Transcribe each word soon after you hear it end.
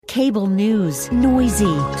Cable news,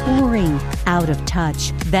 noisy, boring, out of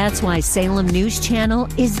touch. That's why Salem News Channel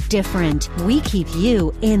is different. We keep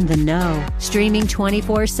you in the know. Streaming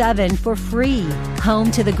 24/7 for free.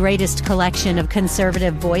 Home to the greatest collection of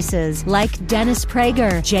conservative voices like Dennis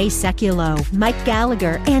Prager, Jay Sekulow, Mike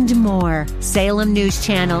Gallagher, and more. Salem News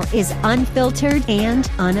Channel is unfiltered and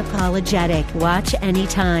unapologetic. Watch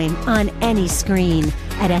anytime, on any screen,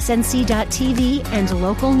 at snc.tv and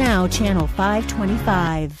Local Now Channel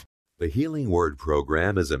 525. The Healing Word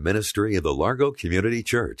program is a ministry of the Largo Community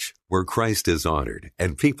Church, where Christ is honored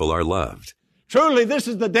and people are loved. Truly, this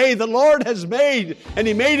is the day the Lord has made, and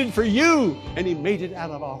He made it for you, and He made it out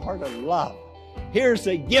of a heart of love. Here's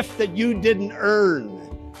a gift that you didn't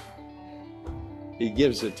earn. He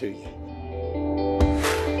gives it to you.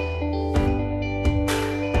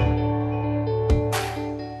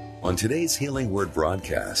 On today's Healing Word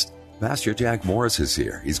broadcast, Pastor Jack Morris is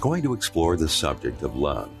here. He's going to explore the subject of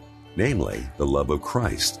love, namely the love of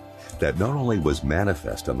Christ, that not only was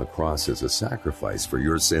manifest on the cross as a sacrifice for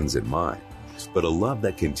your sins and mine, but a love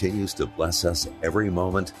that continues to bless us every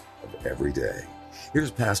moment of every day.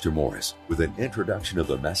 Here's Pastor Morris with an introduction of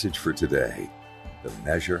the message for today, the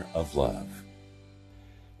measure of love.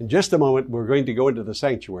 In just a moment, we're going to go into the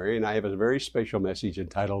sanctuary, and I have a very special message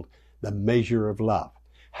entitled, The Measure of Love.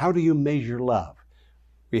 How do you measure love?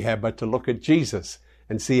 We have but to look at Jesus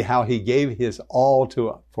and see how He gave His all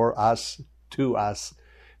for us, to us,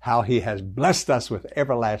 how He has blessed us with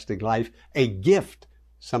everlasting life, a gift,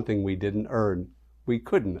 something we didn't earn, we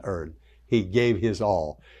couldn't earn. He gave His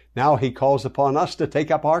all. Now He calls upon us to take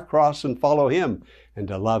up our cross and follow Him, and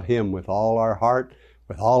to love Him with all our heart,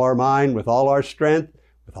 with all our mind, with all our strength,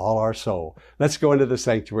 with all our soul. Let's go into the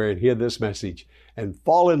sanctuary and hear this message and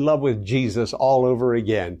fall in love with Jesus all over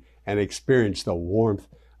again and experience the warmth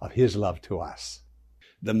of His love to us.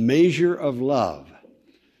 The measure of love.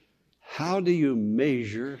 How do you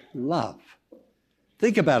measure love?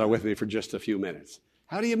 Think about it with me for just a few minutes.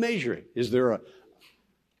 How do you measure it? Is there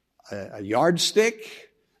a yardstick,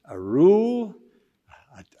 a rule,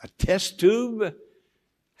 a test tube?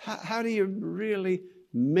 How do you really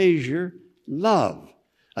measure love?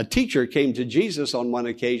 A teacher came to Jesus on one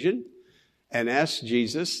occasion and asked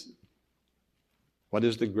Jesus, what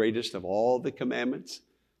is the greatest of all the commandments?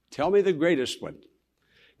 Tell me the greatest one.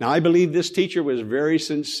 Now, I believe this teacher was very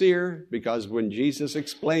sincere, because when Jesus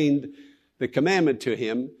explained the commandment to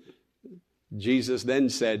him, Jesus then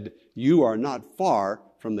said, you are not far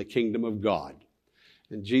from the kingdom of God.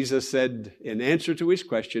 And Jesus said, in answer to his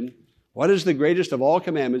question, what is the greatest of all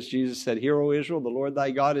commandments? Jesus said, hear, O Israel, the Lord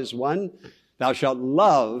thy God is one. Thou shalt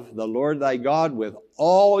love the Lord thy God with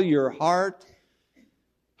all your heart.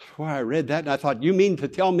 Well, I read that and I thought, you mean to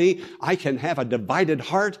tell me I can have a divided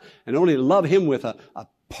heart and only love Him with a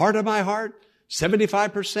part of my heart?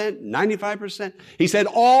 75%, 95%? He said,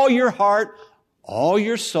 all your heart, all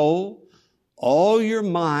your soul, all your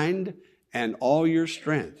mind, and all your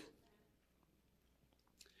strength.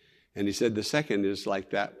 And he said the second is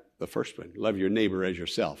like that, the first one, love your neighbor as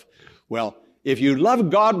yourself. Well, if you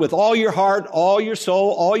love God with all your heart, all your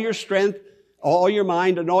soul, all your strength, all your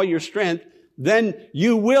mind, and all your strength, then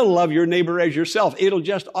you will love your neighbor as yourself. It'll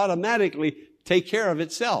just automatically take care of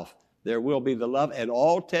itself. There will be the love, and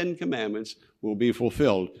all 10 commandments will be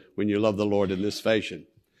fulfilled when you love the Lord in this fashion.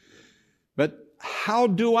 But how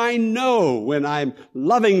do I know when I'm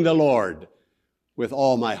loving the Lord with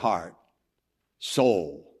all my heart,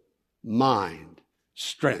 soul, mind,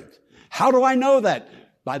 strength? How do I know that?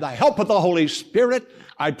 By the help of the Holy Spirit,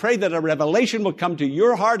 I pray that a revelation will come to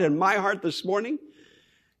your heart and my heart this morning,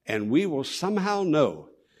 and we will somehow know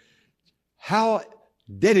how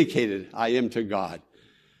dedicated I am to God,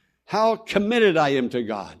 how committed I am to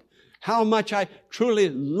God, how much I truly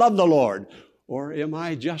love the Lord. Or am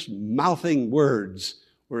I just mouthing words,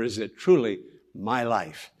 or is it truly my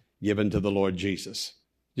life given to the Lord Jesus?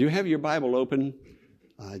 Do you have your Bible open?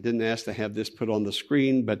 I didn't ask to have this put on the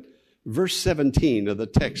screen, but verse 17 of the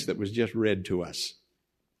text that was just read to us.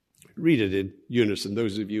 Read it in unison,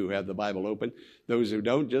 those of you who have the Bible open. Those who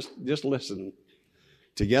don't, just listen.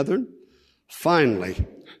 Together. Finally,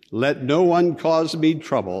 let no one cause me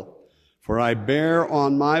trouble, for I bear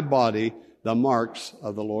on my body the marks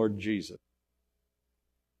of the Lord Jesus.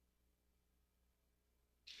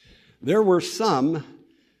 There were some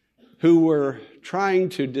who were trying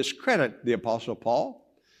to discredit the Apostle Paul.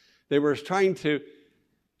 They were trying to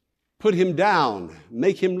put him down,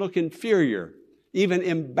 make him look inferior, even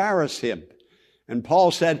embarrass him. And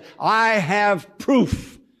Paul said, I have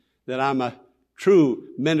proof that I'm a true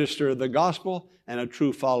minister of the gospel and a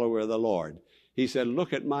true follower of the Lord. He said,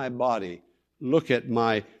 look at my body. Look at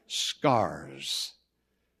my scars.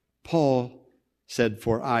 Paul said,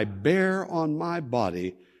 "For I bear on my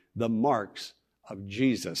body the marks of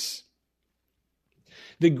Jesus."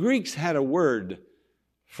 The Greeks had a word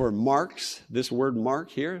for marks, this word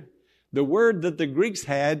mark here. The word that the Greeks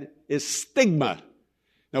had is stigma.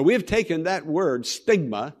 Now, we've taken that word,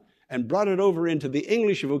 stigma, and brought it over into the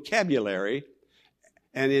English vocabulary.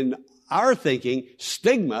 And in our thinking,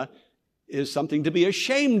 stigma is something to be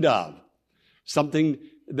ashamed of, something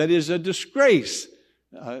that is a disgrace.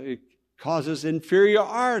 It causes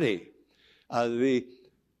inferiority.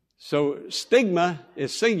 So stigma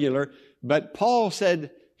is singular, but Paul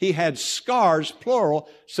said he had scars, plural,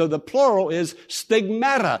 so the plural is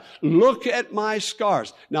stigmata. Look at my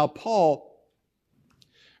scars. Now, Paul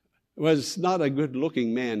was not a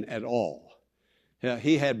good-looking man at all.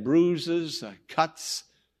 He had bruises, cuts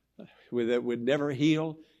that would never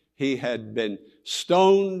heal. He had been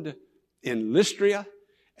stoned in Lystra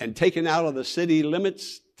and taken out of the city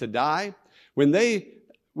limits to die. When they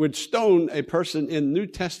would stone a person in New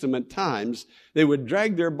Testament times, they would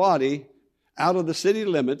drag their body out of the city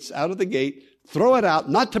limits, out of the gate, throw it out,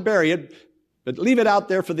 not to bury it, but leave it out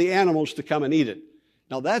there for the animals to come and eat it.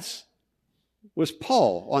 Now was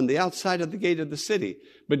Paul on the outside of the gate of the city,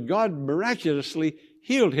 but God miraculously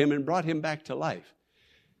healed him and brought him back to life.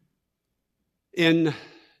 In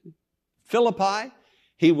Philippi,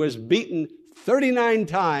 he was beaten 39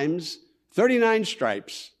 times, 39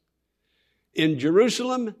 stripes. In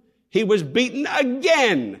Jerusalem, he was beaten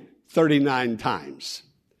again 39 times.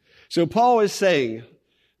 So Paul is saying,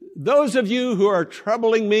 those of you who are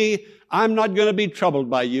troubling me, I'm not going to be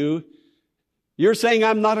troubled by you. You're saying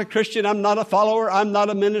I'm not a Christian, I'm not a follower, I'm not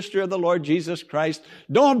a minister of the Lord Jesus Christ.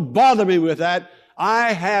 Don't bother me with that.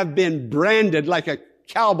 I have been branded like a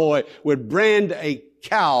cowboy would brand a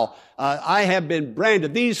cow. I have been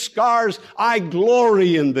branded. These scars, I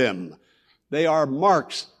glory in them. They are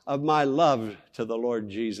marks of my love to the Lord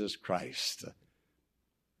Jesus Christ.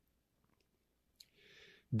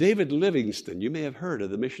 David Livingstone, you may have heard of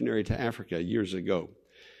the missionary to Africa years ago.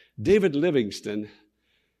 David Livingstone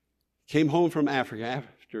came home from Africa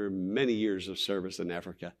after many years of service in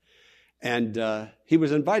Africa. And he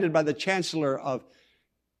was invited by the chancellor of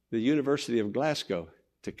the University of Glasgow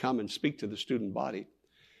to come and speak to the student body.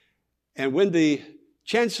 And when the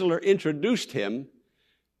chancellor introduced him,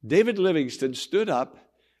 David Livingstone stood up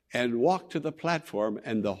and walked to the platform,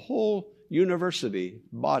 and the whole university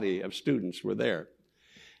body of students were there.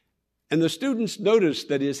 And the students noticed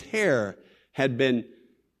that his hair had been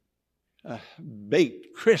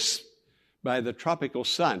baked crisp by the tropical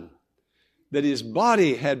sun, that his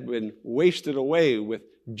body had been wasted away with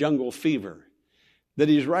jungle fever, that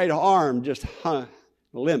his right arm just hung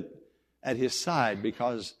limp at his side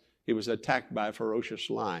because he was attacked by a ferocious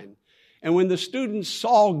lion. And when the students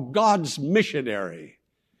saw God's missionary,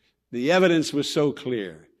 the evidence was so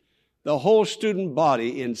clear. The whole student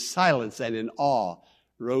body, in silence and in awe,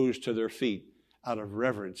 rose to their feet out of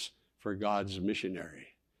reverence for God's missionary.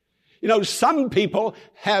 You know, some people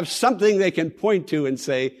have something they can point to and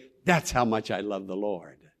say, that's how much I love the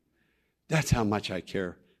Lord. That's how much I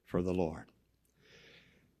care for the Lord.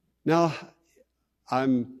 Now,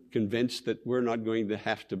 I'm convinced that we're not going to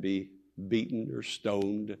have to be beaten or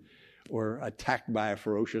stoned or attacked by a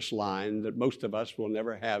ferocious lion, that most of us will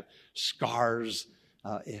never have scars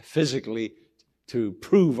physically to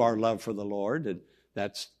prove our love for the Lord, and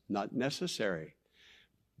that's not necessary.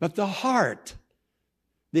 But the heart,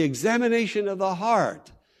 the examination of the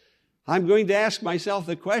heart, I'm going to ask myself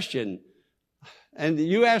the question, and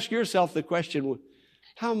you ask yourself the question,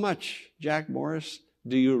 how much, Jack Morris,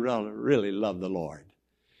 do you really love the Lord?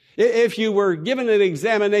 If you were given an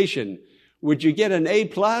examination, would you get an A+,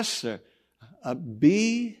 a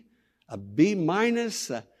B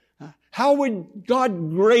minus? How would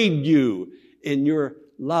God grade you in your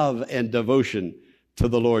love and devotion to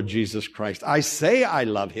the Lord Jesus Christ? I say I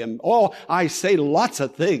love Him. Oh, I say lots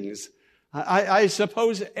of things. I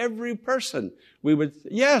suppose every person, we would,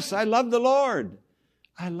 yes, I love the Lord.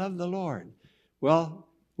 I love the Lord. Well,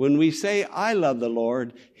 when we say I love the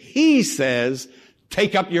Lord, He says,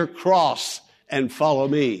 take up your cross and follow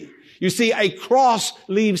me. You see, a cross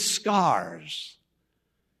leaves scars.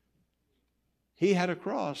 He had a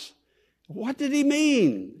cross. What did He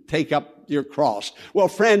mean, take up your cross? Well,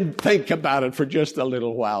 friend, think about it for just a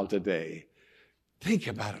little while today. Think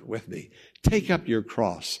about it with me. Take up your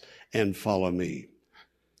cross and follow me.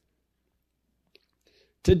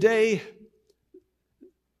 Today,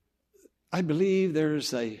 I believe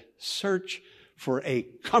there's a search for a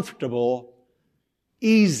comfortable,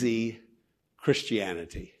 easy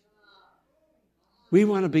Christianity. We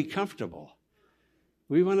want to be comfortable.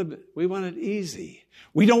 We want it easy.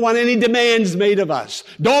 We don't want any demands made of us.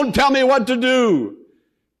 Don't tell me what to do.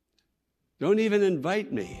 Don't even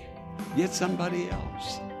invite me. Get somebody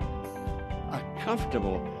else. A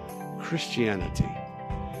comfortable Christianity.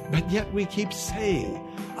 But yet we keep saying,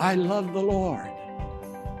 I love the Lord.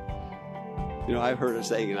 You know, I've heard a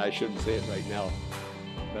saying, and I shouldn't say it right now,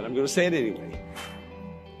 but I'm going to say it anyway.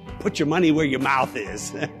 Put your money where your mouth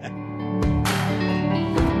is.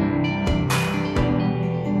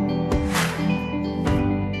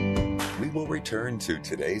 We will return to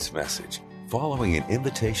today's message following an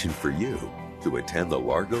invitation for you to attend the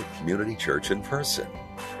Largo Community Church in person.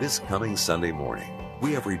 This coming Sunday morning,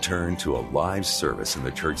 we have returned to a live service in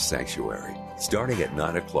the church sanctuary starting at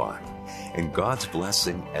 9 o'clock, and God's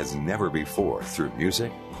blessing as never before through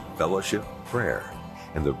music, fellowship, prayer,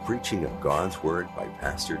 and the preaching of God's Word by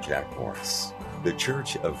Pastor Jack Morris. The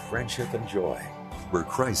Church of Friendship and Joy, where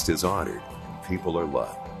Christ is honored and people are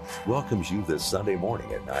loved, welcomes you this Sunday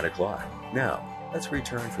morning at 9 o'clock. Now, let's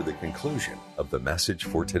return for the conclusion of the message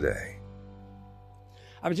for today.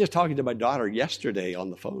 I was just talking to my daughter yesterday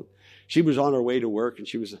on the phone. She was on her way to work, and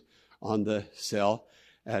she was on the cell.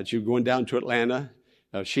 She was going down to Atlanta.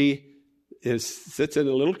 She sits in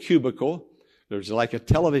a little cubicle. There's like a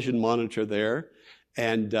television monitor there,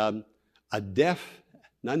 and a deaf,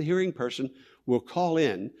 non-hearing person will call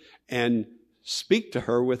in and speak to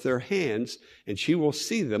her with their hands, and she will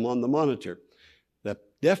see them on the monitor. The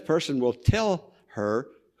deaf person will tell her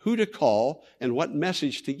who to call and what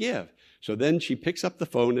message to give. So then she picks up the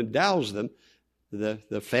phone and dials them,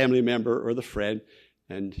 the family member or the friend,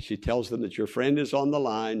 and she tells them that your friend is on the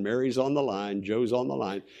line, Mary's on the line, Joe's on the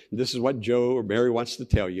line. And this is what Joe or Mary wants to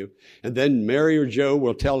tell you. And then Mary or Joe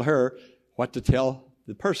will tell her what to tell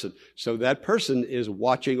the person. So that person is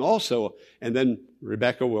watching also, and then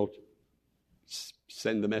Rebecca will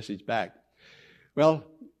send the message back. Well,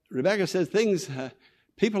 Rebecca says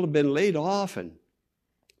people have been laid off, and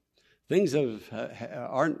things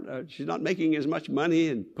she's not making as much money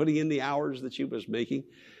and putting in the hours that she was making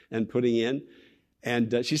and putting in.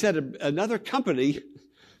 And she said another company,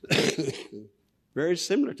 very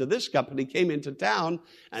similar to this company, came into town,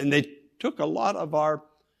 and they took a lot of our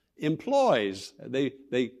employees.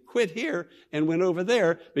 They quit here and went over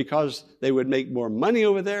there because they would make more money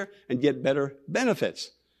over there and get better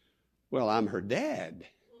benefits. Well, I'm her dad.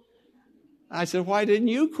 I said, why didn't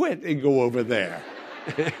you quit and go over there?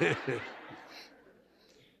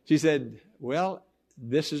 She said, well,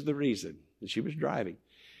 this is the reason. And she was driving.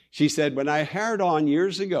 She said, when I hired on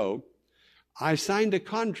years ago, I signed a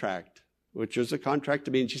contract, which was a contract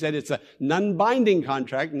to me. And she said, it's a non-binding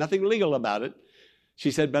contract, nothing legal about it.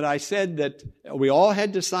 She said, but I said that we all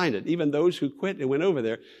had to sign it, even those who quit and went over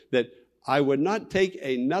there, that I would not take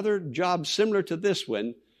another job similar to this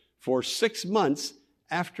one for 6 months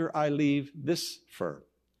after I leave this firm.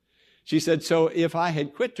 She said, so if I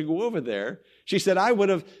had quit to go over there, she said, I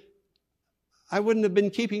wouldn't have been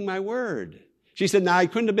keeping my word. She said, now I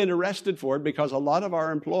couldn't have been arrested for it because a lot of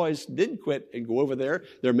our employees did quit and go over there.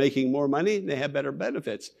 They're making more money. They have better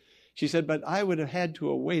benefits. She said, but I would have had to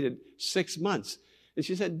have waited 6 months. And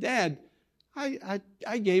she said, Dad,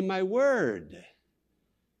 I gave my word.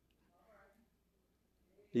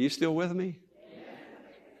 Are you still with me?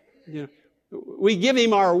 You know, we give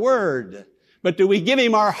him our word, but do we give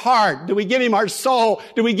him our heart? Do we give him our soul?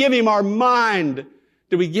 Do we give him our mind?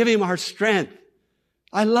 Do we give him our strength?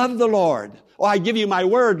 I love the Lord. Oh, I give you my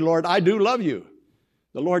word, Lord. I do love you.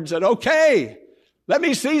 The Lord said, okay, let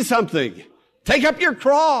me see something. Take up your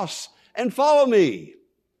cross and follow me.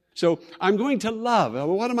 So I'm going to love.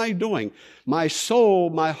 What am I doing? My soul,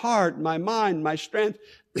 my heart, my mind, my strength.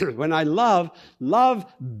 When I love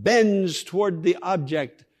bends toward the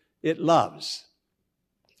object it loves.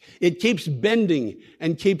 It keeps bending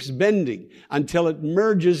and keeps bending until it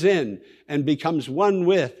merges in and becomes one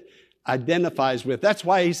with, identifies with. That's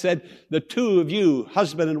why he said, the two of you,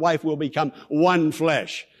 husband and wife, will become one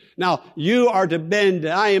flesh. Now, you are to bend,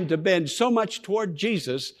 and I am to bend so much toward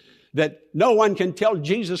Jesus that no one can tell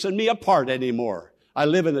Jesus and me apart anymore. I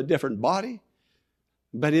live in a different body,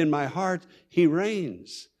 but in my heart, he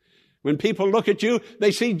reigns. When people look at you,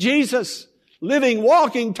 they see Jesus living,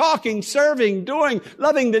 walking, talking, serving, doing,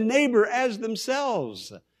 loving the neighbor as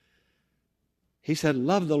themselves. He said,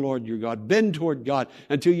 love the Lord your God, bend toward God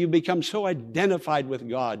until you become so identified with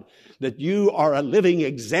God that you are a living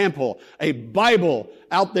example, a Bible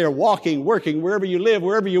out there walking, working, wherever you live,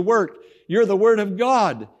 wherever you work. You're the Word of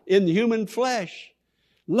God in human flesh.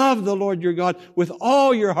 Love the Lord your God with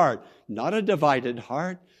all your heart, not a divided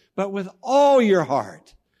heart, but with all your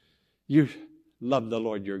heart. You love the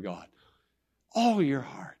Lord your God. All your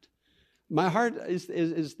heart. My heart is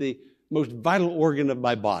the most vital organ of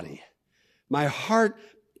my body. My heart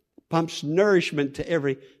pumps nourishment to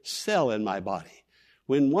every cell in my body.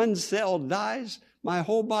 When one cell dies, my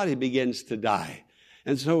whole body begins to die.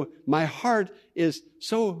 And so my heart is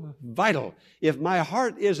so vital. If my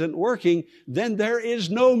heart isn't working, then there is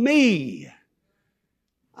no me.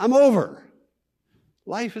 I'm over.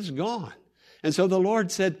 Life is gone. And so the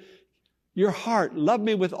Lord said, your heart, love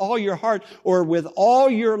me with all your heart or with all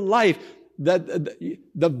your life,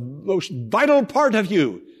 the most vital part of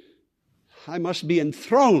you. I must be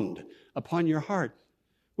enthroned upon your heart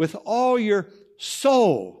with all your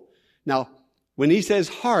soul. Now, when he says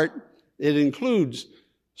heart, it includes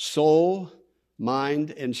soul,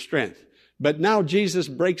 mind, and strength. But now Jesus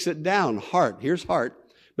breaks it down. Heart, here's heart,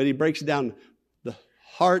 but he breaks it down. The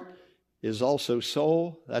heart is also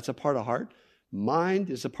soul. That's a part of heart. Mind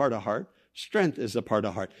is a part of heart. Strength is a part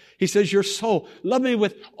of heart. He says, your soul, love me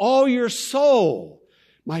with all your soul.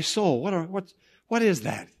 My soul, what is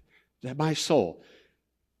that? That my soul.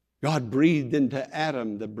 God breathed into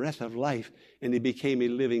Adam the breath of life, and he became a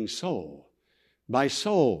living soul. My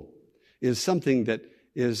soul is something that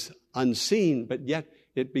is unseen, but yet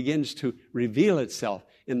it begins to reveal itself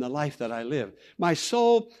in the life that I live. My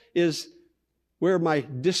soul is where my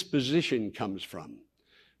disposition comes from.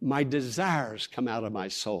 My desires come out of my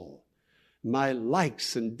soul. My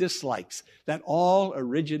likes and dislikes, that all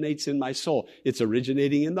originates in my soul. It's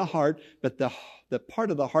originating in the heart, but the part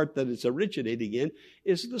of the heart that it's originating in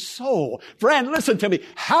is the soul. Friend, listen to me.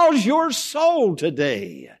 How's your soul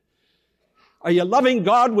today? Are you loving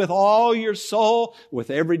God with all your soul, with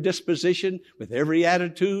every disposition, with every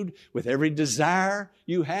attitude, with every desire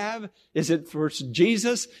you have? Is it for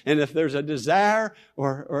Jesus? And if there's a desire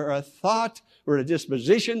or a thought or a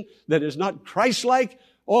disposition that is not Christ-like,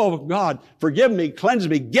 oh, God, forgive me, cleanse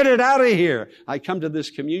me, get it out of here. I come to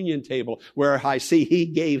this communion table where I see he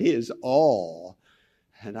gave his all,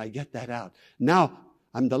 and I get that out. Now,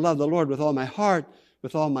 I'm to love the Lord with all my heart,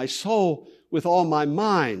 with all my soul, with all my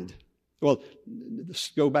mind. Well,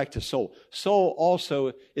 let's go back to soul. Soul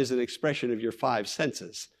also is an expression of your five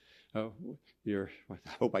senses. I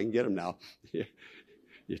hope I can get them now.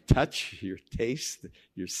 Your touch, your taste,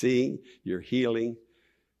 your seeing, your hearing.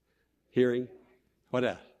 What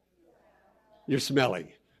else? You're smelling.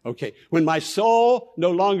 Okay. When my soul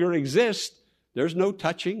no longer exists, there's no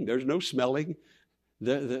touching, there's no smelling,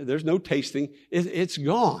 there's no tasting. It's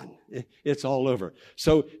gone. It's all over.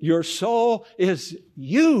 So your soul is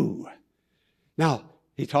you. Now,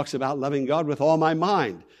 he talks about loving God with all my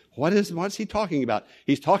mind. What's he talking about?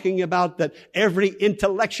 He's talking about that every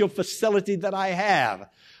intellectual facility that I have.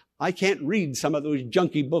 I can't read some of those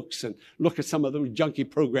junky books and look at some of those junky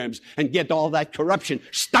programs and get all that corruption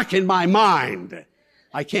stuck in my mind.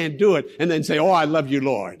 I can't do it and then say, oh, I love you,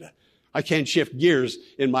 Lord. I can't shift gears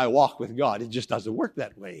in my walk with God. It just doesn't work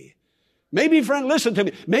that way. Maybe, friend, listen to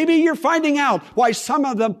me. Maybe you're finding out why some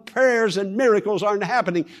of the prayers and miracles aren't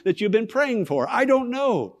happening that you've been praying for. I don't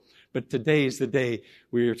know. But today is the day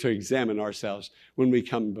we are to examine ourselves when we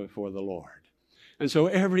come before the Lord. And so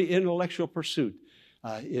every intellectual pursuit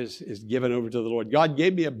is given over to the Lord. God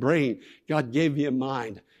gave me a brain. God gave me a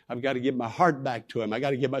mind. I've got to give my heart back to him. I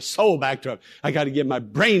got to give my soul back to him. I got to give my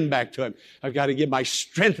brain back to him. I've got to give my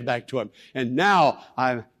strength back to him. And now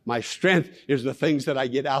my strength is the things that I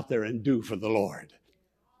get out there and do for the Lord.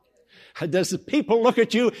 Does the people look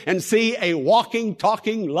at you and see a walking,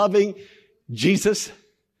 talking, loving Jesus?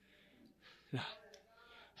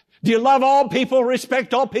 Do you love all people,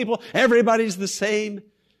 respect all people? Everybody's the same.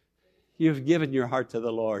 You've given your heart to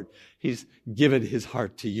the Lord. He's given his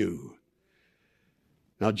heart to you.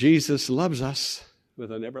 Now, Jesus loves us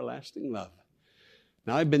with an everlasting love.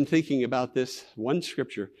 Now, I've been thinking about this one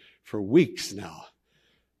scripture for weeks now.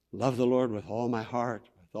 Love the Lord with all my heart,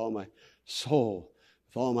 with all my soul,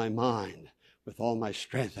 with all my mind, with all my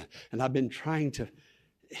strength. And I've been trying to,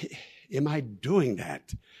 am I doing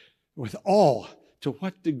that with all? To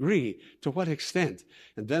what degree? To what extent?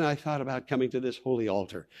 And then I thought about coming to this holy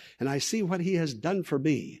altar, and I see what he has done for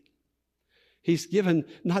me. He's given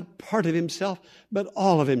not part of himself, but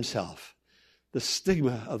all of himself. The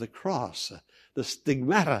stigma of the cross, the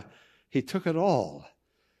stigmata, he took it all.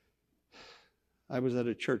 I was at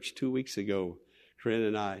a church 2 weeks ago, Corinne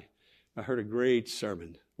and I heard a great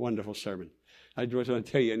sermon, wonderful sermon. I just want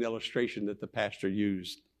to tell you an illustration that the pastor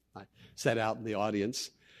used. I sat out in the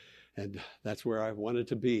audience, and that's where I wanted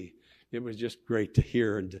to be. It was just great to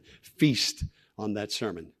hear and to feast on that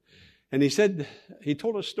sermon. And he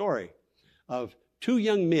told a story of two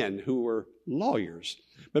young men who were lawyers.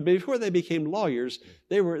 But before they became lawyers,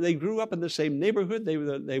 they grew up in the same neighborhood.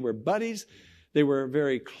 They were buddies. They were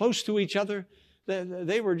very close to each other.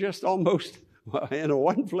 They were just almost in a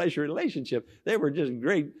one-flesh relationship. They were just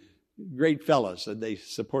great fellows, and they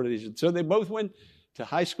supported each other. So they both went to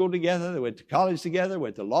high school together. They went to college together,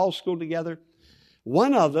 went to law school together.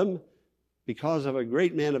 One of them, because of a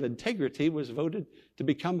great man of integrity, was voted to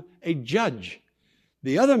become a judge.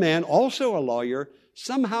 The other man, also a lawyer,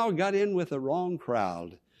 somehow got in with the wrong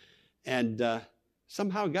crowd and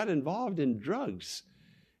somehow got involved in drugs.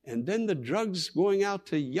 And then the drugs going out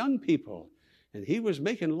to young people. And he was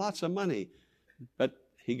making lots of money, but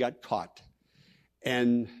he got caught.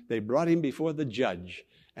 And they brought him before the judge.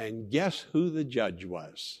 And guess who the judge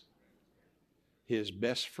was? His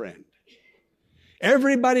best friend.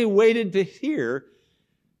 Everybody waited to hear,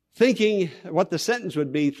 thinking what the sentence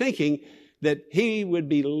would be, thinking that he would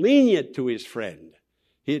be lenient to his friend.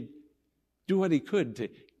 He'd do what he could to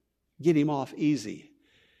get him off easy.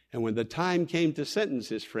 And when the time came to sentence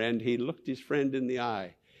his friend, he looked his friend in the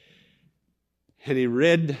eye. And he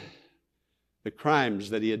read the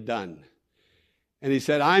crimes that he had done. And he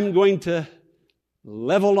said, I'm going to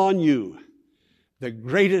level on you the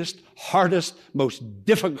greatest, hardest, most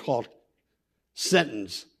difficult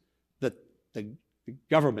sentence that the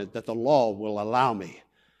government, that the law will allow me.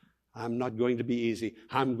 I'm not going to be easy.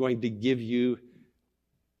 I'm going to give you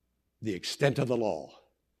the extent of the law.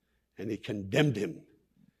 And he condemned him,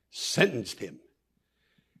 sentenced him,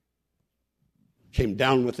 came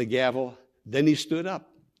down with the gavel. Then he stood up,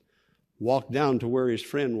 walked down to where his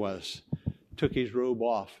friend was, took his robe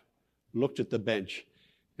off, looked at the bench,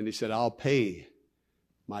 and he said, I'll pay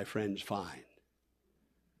my friend's fine.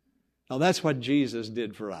 Now that's what Jesus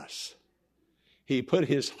did for us. He put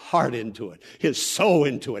his heart into it, his soul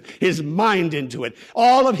into it, his mind into it,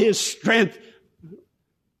 all of his strength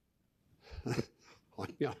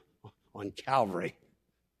on Calvary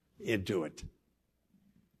into it.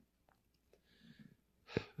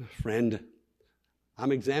 Friend,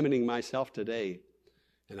 I'm examining myself today,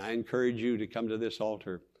 and I encourage you to come to this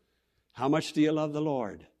altar. How much do you love the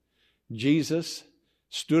Lord? Jesus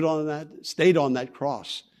stayed on that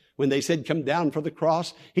cross. When they said, come down for the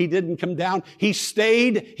cross, he didn't come down. He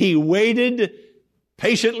stayed, he waited,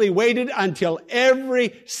 patiently waited until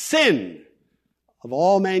every sin of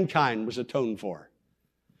all mankind was atoned for.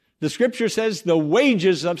 The scripture says the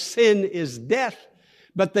wages of sin is death,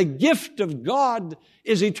 but the gift of God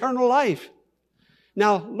is eternal life.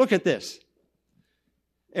 Now, look at this.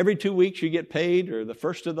 Every 2 weeks you get paid, or the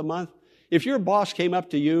first of the month. If your boss came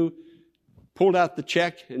up to you, pulled out the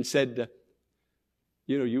check and said,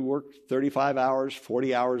 you worked 35 hours,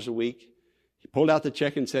 40 hours a week. He pulled out the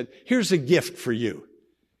check and said, here's a gift for you.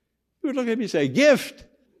 You would look at me and say, gift?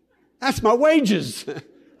 That's my wages.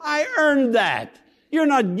 I earned that. You're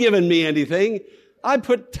not giving me anything. I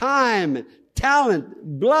put time,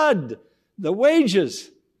 talent, blood, the wages.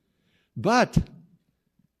 But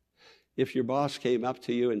if your boss came up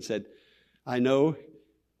to you and said, I know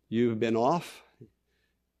you've been off,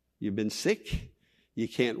 you've been sick, you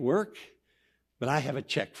can't work, but I have a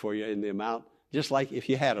check for you in the amount, just like if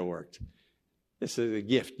you had worked. This is a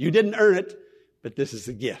gift. You didn't earn it, but this is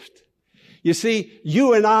a gift. You see,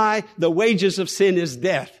 you and I, the wages of sin is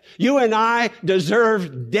death. You and I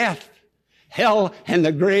deserve death, hell, and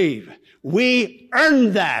the grave. We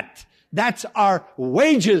earned that. That's our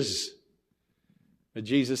wages. But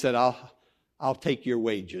Jesus said, I'll take your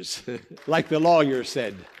wages. Like the lawyer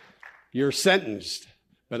said, you're sentenced,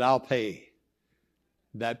 but I'll pay.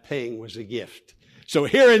 That paying was a gift. So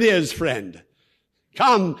here it is, friend.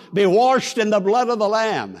 Come, be washed in the blood of the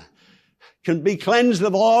Lamb. Can be cleansed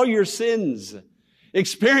of all your sins.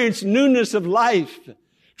 Experience newness of life.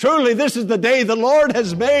 Truly, this is the day the Lord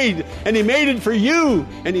has made, and He made it for you,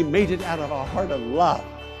 and He made it out of a heart of love.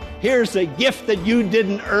 Here's a gift that you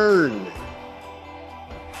didn't earn.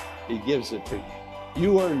 He gives it to you.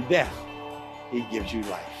 You earned death. He gives you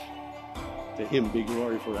life. To Him be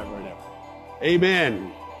glory forever and ever.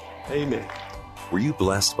 Amen. Amen. Were you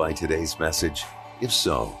blessed by today's message? If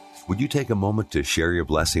so, would you take a moment to share your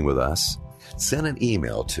blessing with us? Send an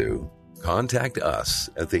email to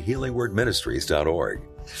contactus@thehealingwordministries.org.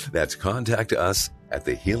 That's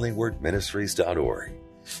contactus@thehealingwordministries.org.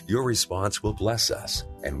 Your response will bless us,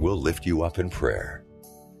 and we'll lift you up in prayer.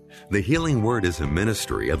 The Healing Word is a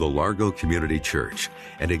ministry of the Largo Community Church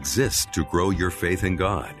and exists to grow your faith in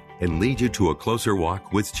God and lead you to a closer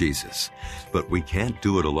walk with Jesus. But we can't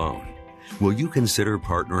do it alone. Will you consider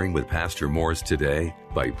partnering with Pastor Morris today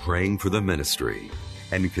by praying for the ministry?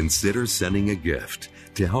 And consider sending a gift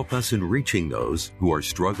to help us in reaching those who are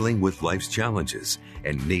struggling with life's challenges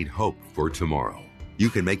and need hope for tomorrow. You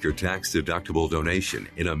can make your tax-deductible donation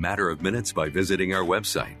in a matter of minutes by visiting our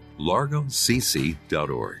website,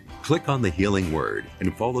 largocc.org. Click on the Healing Word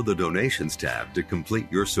and follow the Donations tab to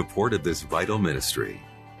complete your support of this vital ministry.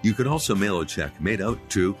 You can also mail a check made out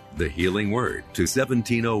to The Healing Word to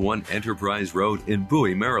 1701 Enterprise Road in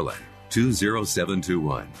Bowie, Maryland,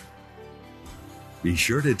 20721. Be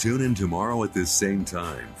sure to tune in tomorrow at this same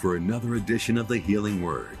time for another edition of The Healing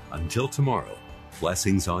Word. Until tomorrow,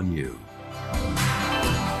 blessings on you.